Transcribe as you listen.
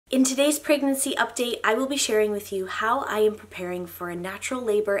In today's pregnancy update, I will be sharing with you how I am preparing for a natural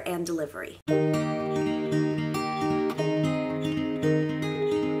labor and delivery.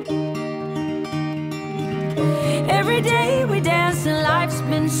 Every day we dance and life's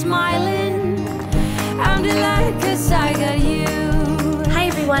been smiling. I'm delighted 'cause I got you. Hi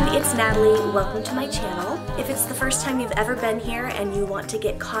everyone, it's Natalie. Welcome to my channel. If it's the first time you've ever been here and you want to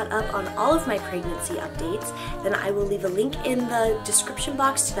get caught up on all of my pregnancy updates, then I will leave a link in the description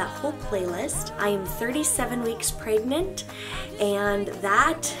box to that whole playlist. I am 37 weeks pregnant, and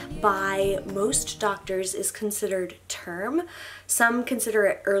that by most doctors is considered term. Some consider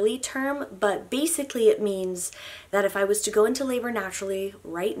it early term, but basically it means that if I was to go into labor naturally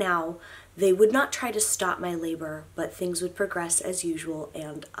right now, they would not try to stop my labor, but things would progress as usual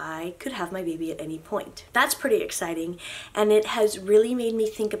and I could have my baby at any point. That's pretty exciting, and it has really made me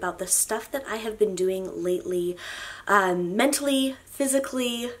think about the stuff that I have been doing lately, mentally,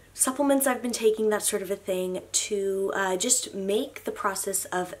 physically, supplements I've been taking, that sort of a thing, to just make the process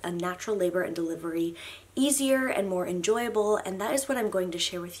of a natural labor and delivery easier and more enjoyable, and that is what I'm going to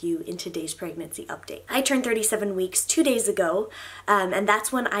share with you in today's pregnancy update. I turned 37 weeks 2 days ago, and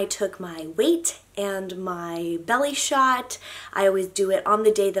that's when I took my weight and my belly shot. I always do it on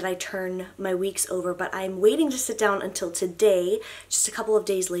the day that I turn my weeks over, but I'm waiting to sit down until today, just a couple of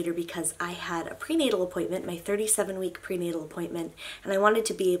days later, because I had a prenatal appointment, my 37-week prenatal appointment, and I wanted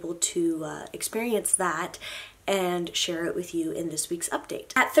to be able to experience that and share it with you in this week's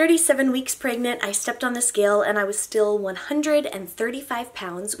update. At 37 weeks pregnant, I stepped on the scale and I was still 135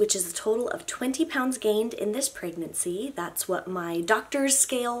 pounds, which is a total of 20 pounds gained in this pregnancy. That's what my doctor's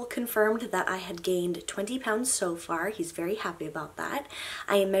scale confirmed, that I had gained 20 pounds so far. He's very happy about that.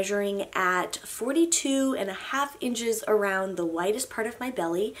 I am measuring at 42.5 inches around the widest part of my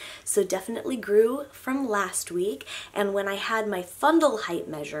belly, so definitely grew from last week. And when I had my fundal height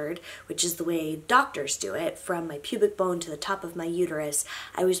measured, which is the way doctors do it, from my pubic bone to the top of my uterus,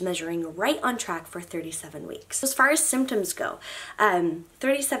 I was measuring right on track for 37 weeks. As far as symptoms go,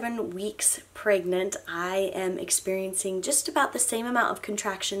 37 weeks pregnant, I am experiencing just about the same amount of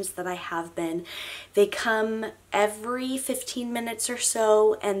contractions that I have been. They come every 15 minutes or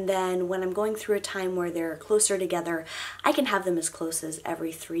so, and then when I'm going through a time where they're closer together, I can have them as close as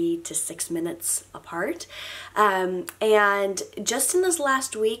every 3 to 6 minutes apart. And just in this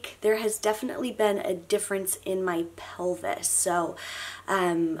last week, there has definitely been a difference in my pelvis. So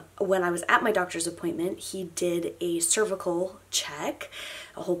when I was at my doctor's appointment, he did a cervical check,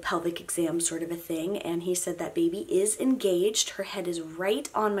 a whole pelvic exam sort of a thing, and he said that baby is engaged. Her head is right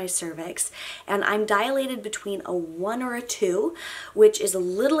on my cervix, and I'm dilated between a 1 or a 2, which is a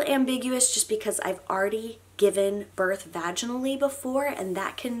little ambiguous just because I've already given birth vaginally before, and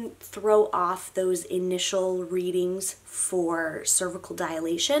that can throw off those initial readings for cervical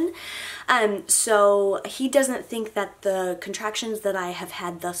dilation. So he doesn't think that the contractions that I have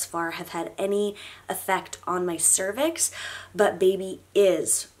had thus far have had any effect on my cervix, but baby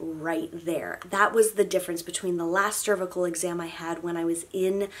is right there. That was the difference between the last cervical exam I had when I was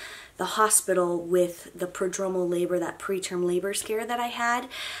in the hospital with the prodromal labor, that preterm labor scare that I had.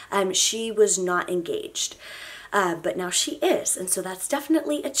 She was not engaged. But now she is, and so that's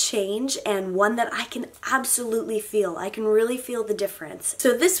definitely a change, and one that I can absolutely feel. I can really feel the difference.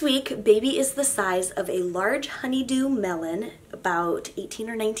 So this week, baby is the size of a large honeydew melon, about 18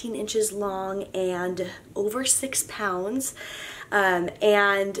 or 19 inches long and over 6 pounds.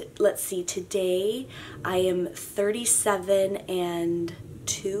 And let's see, today I am 37 and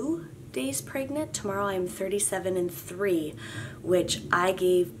 2 days pregnant. Tomorrow I'm 37 and 3, which I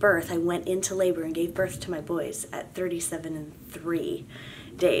gave birth. I went into labor and gave birth to my boys at 37 and 3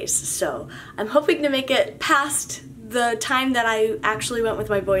 days. So I'm hoping to make it past the time that I actually went with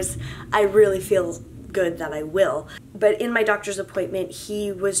my boys. I really feel good that I will. But in my doctor's appointment,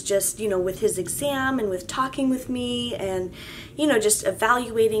 he was just, with his exam and with talking with me and, just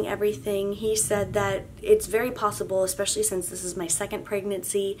evaluating everything, he said that it's very possible, especially since this is my second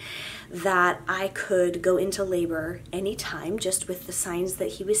pregnancy, that I could go into labor anytime just with the signs that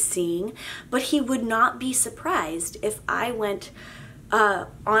he was seeing, but he would not be surprised if I went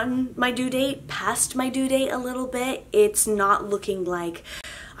on my due date, past my due date a little bit. It's not looking like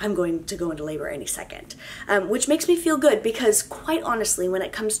I'm going to go into labor any second, which makes me feel good because, quite honestly, when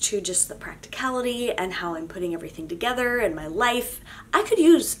it comes to just the practicality and how I'm putting everything together in my life, I could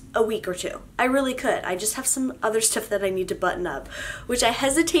use a week or 2. I really could. I just have some other stuff that I need to button up, which I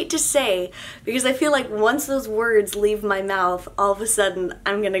hesitate to say because I feel like once those words leave my mouth, all of a sudden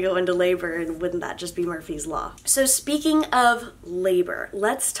I'm gonna go into labor, and wouldn't that just be Murphy's Law? So speaking of labor,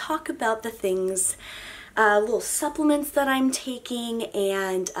 let's talk about the things little supplements that I'm taking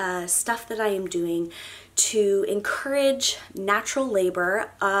and stuff that I am doing to encourage natural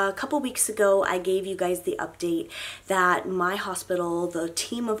labor. A couple weeks ago, I gave you guys the update that my hospital, the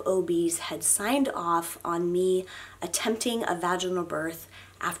team of OBs, had signed off on me attempting a vaginal birth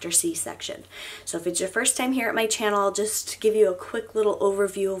after C-section. So if it's your first time here at my channel, I'll just give you a quick little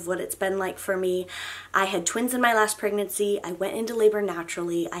overview of what it's been like for me. I had twins in my last pregnancy. I went into labor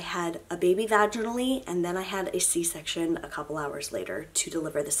naturally. I had a baby vaginally, and then I had a C-section a couple hours later to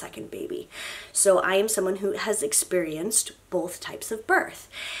deliver the second baby. So I am someone who has experienced both types of birth.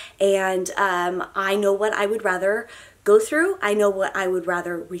 And I know what I would rather go through. I know what I would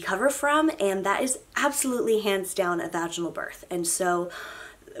rather recover from, and that is absolutely hands down a vaginal birth. And so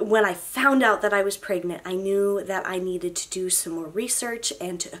when I found out that I was pregnant, I knew that I needed to do some more research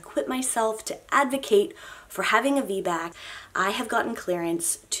and to equip myself to advocate for having a VBAC. I have gotten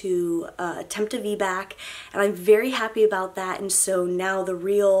clearance to attempt a VBAC, and I'm very happy about that. And so now the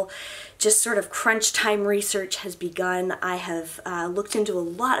real just sort of crunch time research has begun. I have looked into a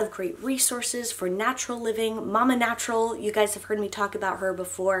lot of great resources for natural living. Mama Natural, you guys have heard me talk about her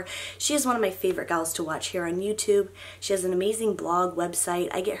before. She is one of my favorite gals to watch here on YouTube. She has an amazing blog website.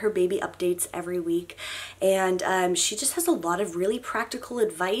 I get her baby updates every week, and she just has a lot of really practical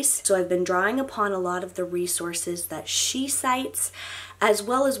advice. So I've been drawing upon a lot of the resources that she cites, as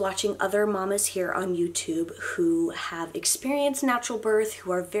well as watching other mamas here on YouTube who have experienced natural birth,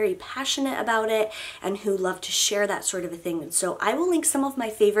 who are very passionate about it, and who love to share that sort of a thing. And so I will link some of my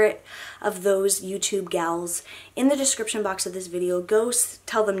favorite of those YouTube gals in the description box of this video. Go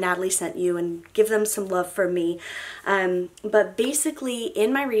tell them Natalie sent you and give them some love from me. But basically,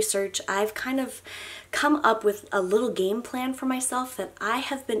 in my research, I've kind of come up with a little game plan for myself that I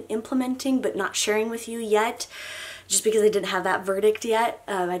have been implementing but not sharing with you yet, just because I didn't have that verdict yet.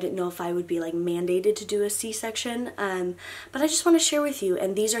 I didn't know if I would be like mandated to do a C-section, but I just want to share with you.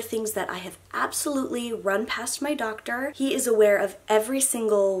 And these are things that I have absolutely run past my doctor. He is aware of every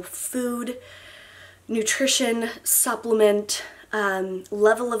single food, nutrition, supplement,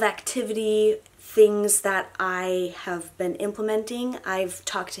 level of activity, things that I have been implementing. I've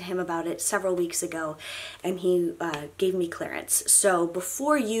talked to him about it several weeks ago, and he gave me clearance. So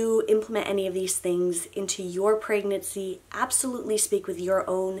before you implement any of these things into your pregnancy, absolutely speak with your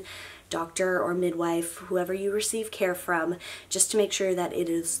own doctor or midwife, whoever you receive care from, just to make sure that it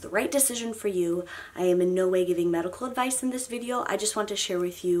is the right decision for you. I am in no way giving medical advice in this video. I just want to share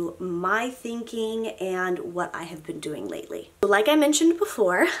with you my thinking and what I have been doing lately. Like I mentioned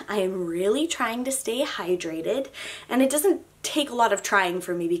before, I am really trying to stay hydrated, and it doesn't take a lot of trying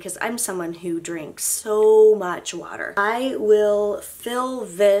for me because I'm someone who drinks so much water. I will fill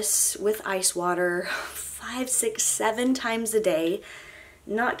this with ice water 5, 6, 7 times a day.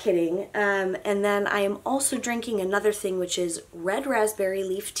 Not kidding. And then I am also drinking another thing, which is red raspberry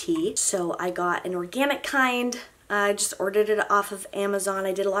leaf tea. So I got an organic kind. I just ordered it off of Amazon.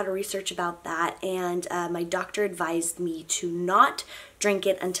 I did a lot of research about that, and my doctor advised me to not drink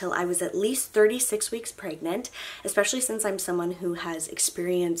it until I was at least 36 weeks pregnant, especially since I'm someone who has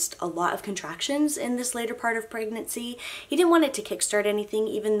experienced a lot of contractions in this later part of pregnancy. He didn't want it to kickstart anything,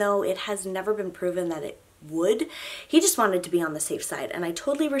 even though it has never been proven that it would. He just wanted to be on the safe side, and I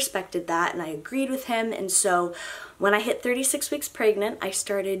totally respected that, and I agreed with him. And so when I hit 36 weeks pregnant, I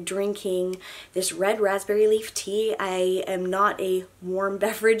started drinking this red raspberry leaf tea. I am not a warm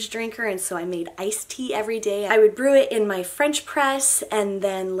beverage drinker, and so I made iced tea every day. I would brew it in my French press and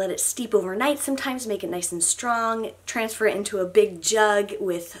then let it steep overnight sometimes, make it nice and strong, transfer it into a big jug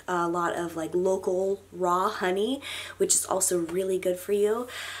with a lot of like local raw honey, which is also really good for you.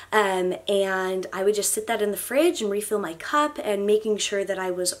 And I would just sit that in the fridge and refill my cup, and making sure that I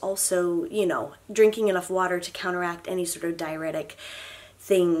was also, you know, drinking enough water to counteract any sort of diuretic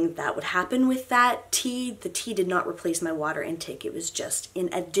thing that would happen with that tea. The tea did not replace my water intake. It was just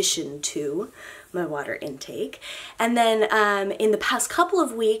in addition to my water intake. And then in the past couple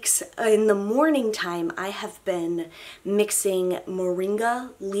of weeks, in the morning time, I have been mixing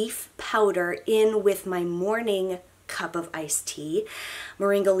moringa leaf powder in with my morning cup of iced tea.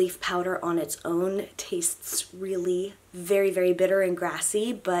 Moringa leaf powder on its own tastes really very, very bitter and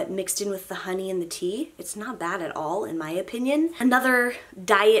grassy, but mixed in with the honey and the tea, it's not bad at all, in my opinion. Another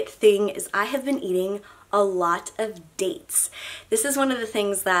diet thing is I have been eating a lot of dates. This is one of the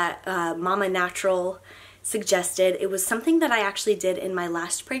things that Mama Natural suggested. It was something that I actually did in my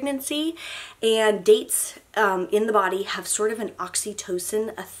last pregnancy, and dates in the body have sort of an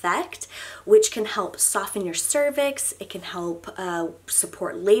oxytocin effect, which can help soften your cervix. It can help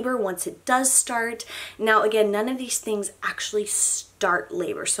support labor once it does start. Now again, none of these things actually start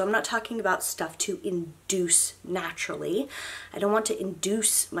labor, so I'm not talking about stuff to induce naturally. I don't want to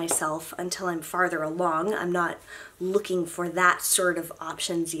induce myself until I'm farther along. I'm not looking for that sort of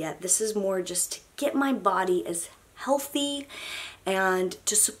options yet. This is more just to get my body as healthy and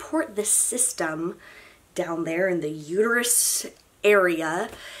to support the system down there in the uterus area,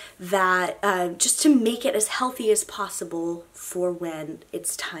 that just to make it as healthy as possible for when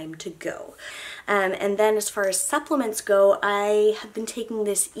it's time to go. And then as far as supplements go, I have been taking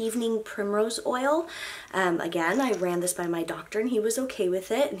this evening primrose oil. Again, I ran this by my doctor and he was okay with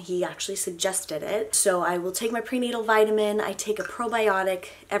it, and he actually suggested it. So I will take my prenatal vitamin, I take a probiotic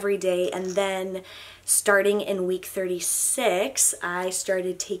every day, and then starting in week 36, I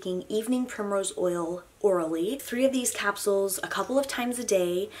started taking evening primrose oil orally. 3 of these capsules a couple of times a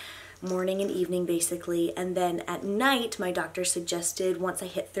day, morning and evening basically, and then at night my doctor suggested once I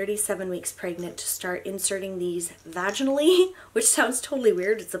hit 37 weeks pregnant to start inserting these vaginally, which sounds totally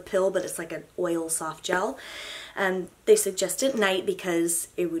weird. It's a pill, but it's like an oil soft gel. They suggest at night because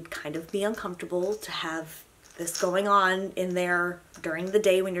it would kind of be uncomfortable to have this going on in there during the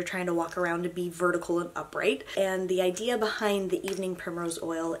day when you're trying to walk around and be vertical and upright. And the idea behind the evening primrose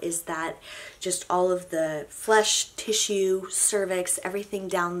oil is that just all of the flesh, tissue, cervix, everything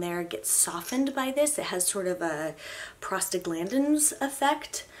down there gets softened by this. It has sort of a prostaglandins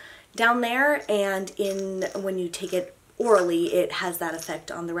effect down there, and when you take it orally, it has that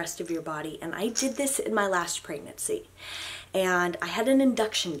effect on the rest of your body. And I did this in my last pregnancy, and I had an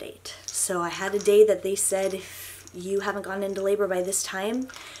induction date. So I had a day that they said, if you haven't gone into labor by this time,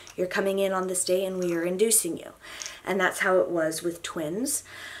 you're coming in on this day and we are inducing you. And that's how it was with twins.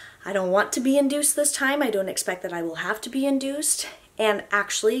 I don't want to be induced this time. I don't expect that I will have to be induced. And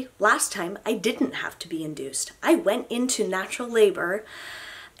actually, last time I didn't have to be induced. I went into natural labor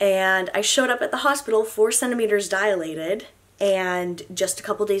and I showed up at the hospital 4 centimeters dilated, and just a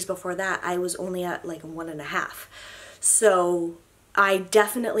couple days before that I was only at like 1.5. So I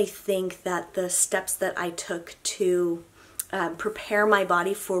definitely think that the steps that I took to prepare my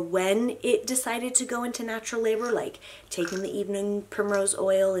body for when it decided to go into natural labor, like taking the evening primrose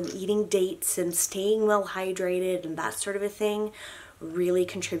oil and eating dates and staying well hydrated and that sort of a thing, really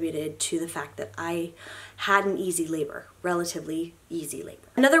contributed to the fact that I had an easy labor, relatively easy labor.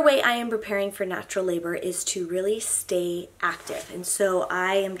 Another way I am preparing for natural labor is to really stay active. And so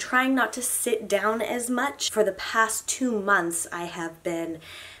I am trying not to sit down as much. For the past 2 months, I have been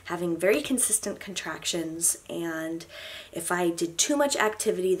having very consistent contractions, and if I did too much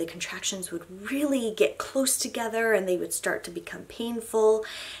activity, the contractions would really get close together and they would start to become painful.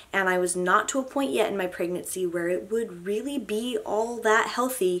 And I was not to a point yet in my pregnancy where it would really be all that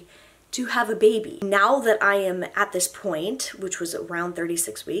healthy to have a baby. Now that I am at this point, which was around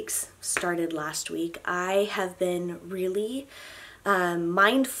 36 weeks, started last week, I have been really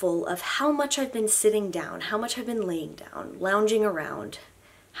mindful of how much I've been sitting down, how much I've been laying down, lounging around,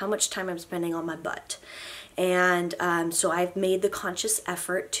 how much time I'm spending on my butt. And so I've made the conscious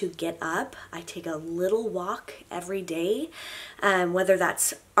effort to get up. I take a little walk every day, whether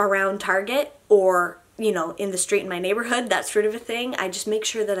that's around Target or, you know, in the street in my neighborhood, that sort of a thing. I just make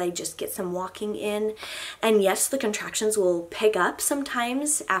sure that I just get some walking in. And yes, the contractions will pick up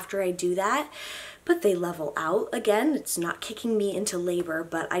sometimes after I do that, but they level out. Again, it's not kicking me into labor,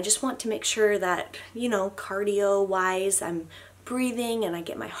 but I just want to make sure that, you know, cardio-wise, I'm breathing and I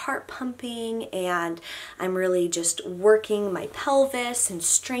get my heart pumping, and I'm really just working my pelvis and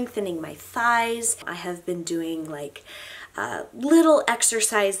strengthening my thighs. I have been doing like little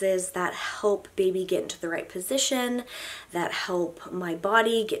exercises that help baby get into the right position, that help my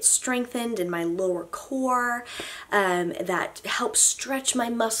body get strengthened in my lower core, that help stretch my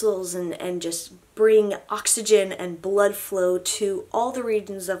muscles and just bring oxygen and blood flow to all the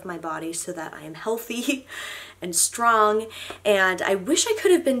regions of my body so that I am healthy and strong. And I wish I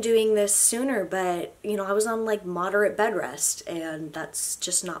could have been doing this sooner, but you know, I was on like moderate bed rest, and that's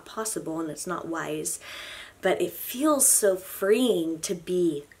just not possible and it's not wise. But it feels so freeing to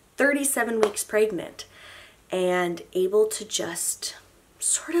be 37 weeks pregnant and able to just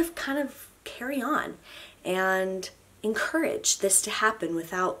sort of kind of carry on and encourage this to happen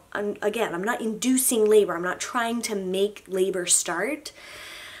without, again, I'm not inducing labor. I'm not trying to make labor start,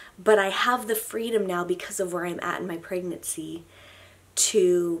 but I have the freedom now because of where I'm at in my pregnancy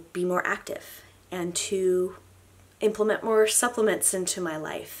to be more active and to